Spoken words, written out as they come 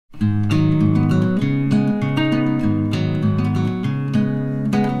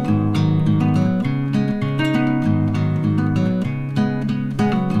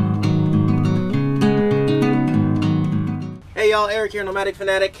y'all, Eric here, Nomadic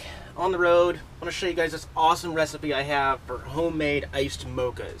Fanatic, on the road. I want to show you guys this awesome recipe I have for homemade iced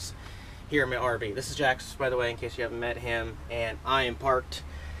mochas here in my RV. This is Jax, by the way, in case you haven't met him, and I am parked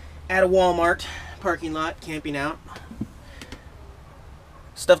at a Walmart parking lot, camping out.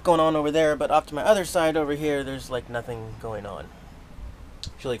 Stuff going on over there, but off to my other side over here, there's like nothing going on.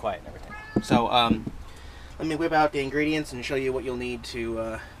 It's really quiet and everything. So, let me whip out the ingredients and show you what you'll need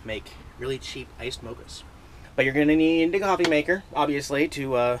to make really cheap iced mochas. But you're going to need a coffee maker, obviously,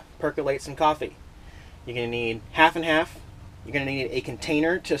 to percolate some coffee. You're going to need half and half. You're going to need a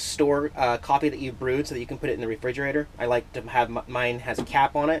container to store coffee that you've brewed so that you can put it in the refrigerator. I like to have mine has a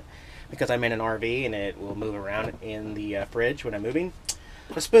cap on it because I'm in an RV and it will move around in the fridge when I'm moving.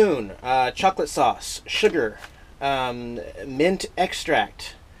 A spoon, chocolate sauce, sugar, mint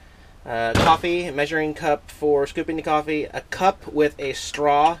extract, coffee, a measuring cup for scooping the coffee, a cup with a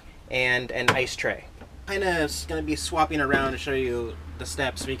straw, and an ice tray. Kind of going to be swapping around to show you the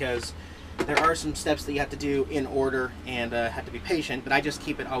steps because there are some steps that you have to do in order and have to be patient, but I just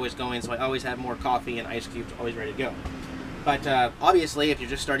keep it always going, so I always have more coffee and ice cubes always ready to go. But obviously, if you're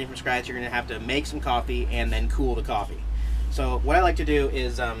just starting from scratch, you're going to have to make some coffee and then cool the coffee. So what I like to do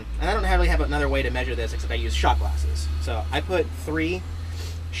is, and I don't really have another way to measure this except I use shot glasses. So I put 3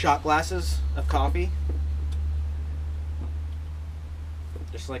 shot glasses of coffee,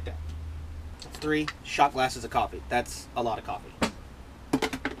 just like that. 3 shot glasses of coffee. That's a lot of coffee.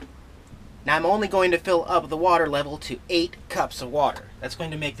 Now I'm only going to fill up the water level to 8 cups of water. That's going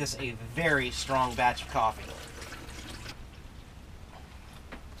to make this a very strong batch of coffee.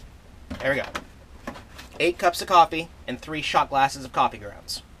 There we go. 8 cups of coffee and 3 shot glasses of coffee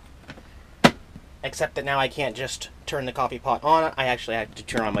grounds. Except that now I can't just turn the coffee pot on. I actually have to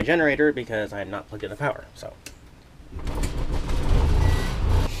turn on my generator because I'm not plugged in the power. So,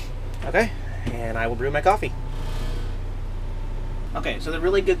 okay. And I will brew my coffee. Okay, so the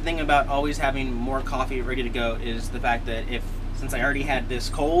really good thing about always having more coffee ready to go is the fact that since I already had this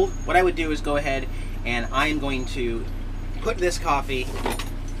cold, what I would do is go ahead and I'm going to put this coffee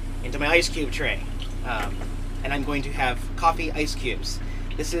into my ice cube tray. And I'm going to have coffee ice cubes.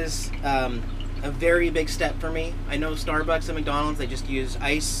 This is a very big step for me. I know Starbucks and McDonald's, they just use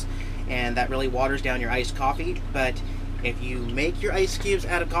ice and that really waters down your iced coffee, but if you make your ice cubes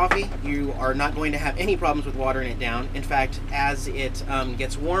out of coffee, you are not going to have any problems with watering it down. In fact, as it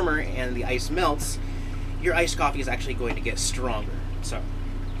gets warmer and the ice melts, your iced coffee is actually going to get stronger. So,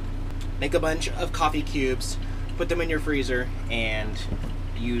 make a bunch of coffee cubes, put them in your freezer, and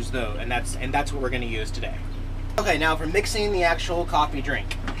use those. And that's what we're going to use today. Okay, now for mixing the actual coffee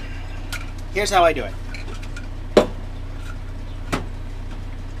drink. Here's how I do it.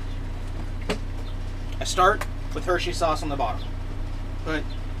 I start with Hershey sauce on the bottom. Put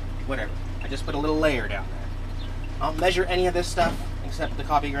whatever. I just put a little layer down there. I don't measure any of this stuff except the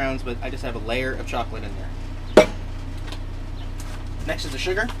coffee grounds, but I just have a layer of chocolate in there. Next is the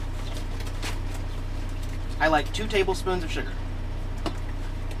sugar. I like 2 tablespoons of sugar.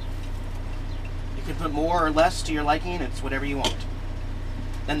 You can put more or less to your liking, it's whatever you want.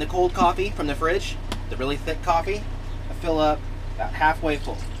 Then the cold coffee from the fridge, the really thick coffee, I fill up about halfway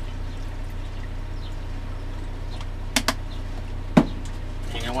full.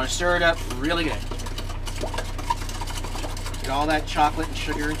 And I want to stir it up really good. Get all that chocolate and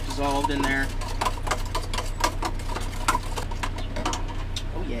sugar dissolved in there.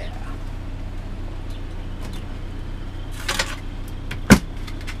 Oh yeah.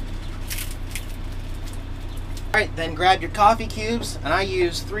 Alright, then grab your coffee cubes, and I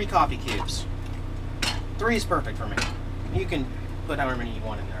use 3 coffee cubes. 3 is perfect for me. You can put however many you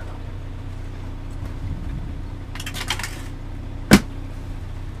want in there though.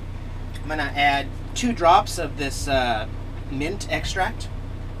 I'm going to add 2 drops of this mint extract.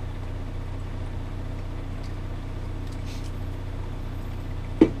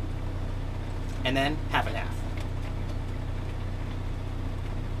 And then half and half.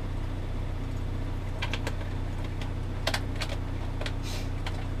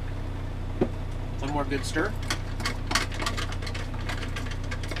 One more good stir.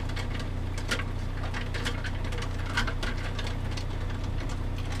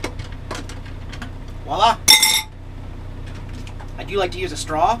 Voila! I do like to use a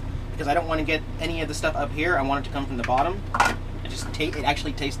straw because I don't want to get any of the stuff up here. I want it to come from the bottom. It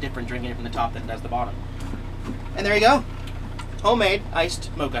actually tastes different drinking it from the top than it does the bottom. And there you go. Homemade iced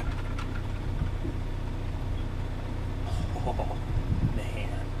mocha. Oh, man.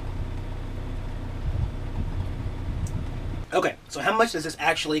 Okay, so how much does this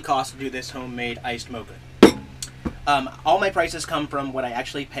actually cost to do this homemade iced mocha? All my prices come from what I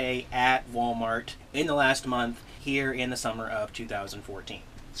actually pay at Walmart in the last month here in the summer of 2014.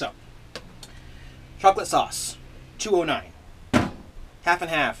 So, chocolate sauce, $2.09. Half and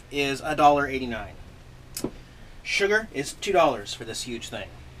half is $1.89. Sugar is $2 for this huge thing.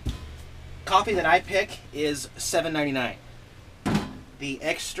 Coffee that I pick is $7.99. The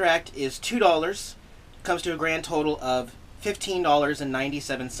extract is $2. Comes to a grand total of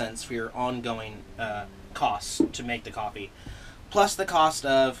 $15.97 for your ongoing costs to make the coffee. Plus the cost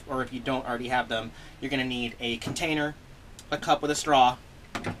of, or if you don't already have them, you're going to need a container, a cup with a straw,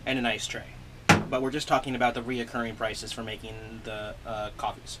 and an ice tray. But we're just talking about the reoccurring prices for making the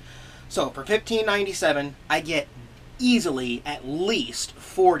coffees. So for $15.97, I get easily at least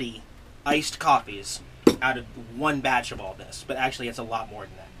 40 iced coffees out of one batch of all this. But actually, it's a lot more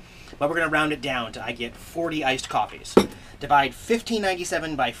than that. But we're going to round it down to I get 40 iced coffees. Divide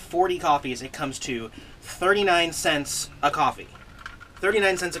 $15.97 by 40 coffees, it comes to 39 cents a coffee.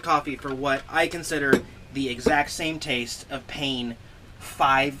 39 cents a coffee for what I consider the exact same taste of paying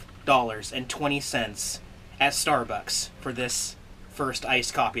 $5.20 at Starbucks for this first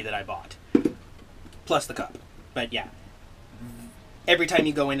iced coffee that I bought. Plus the cup. But yeah, every time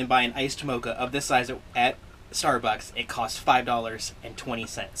you go in and buy an iced mocha of this size at Starbucks, it costs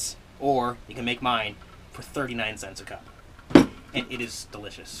 $5.20. Or you can make mine for 39 cents a cup. And it is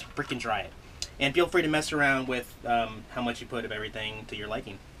delicious. Freaking try it. And feel free to mess around with how much you put of everything to your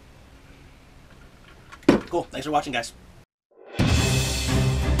liking. Cool. Thanks for watching, guys.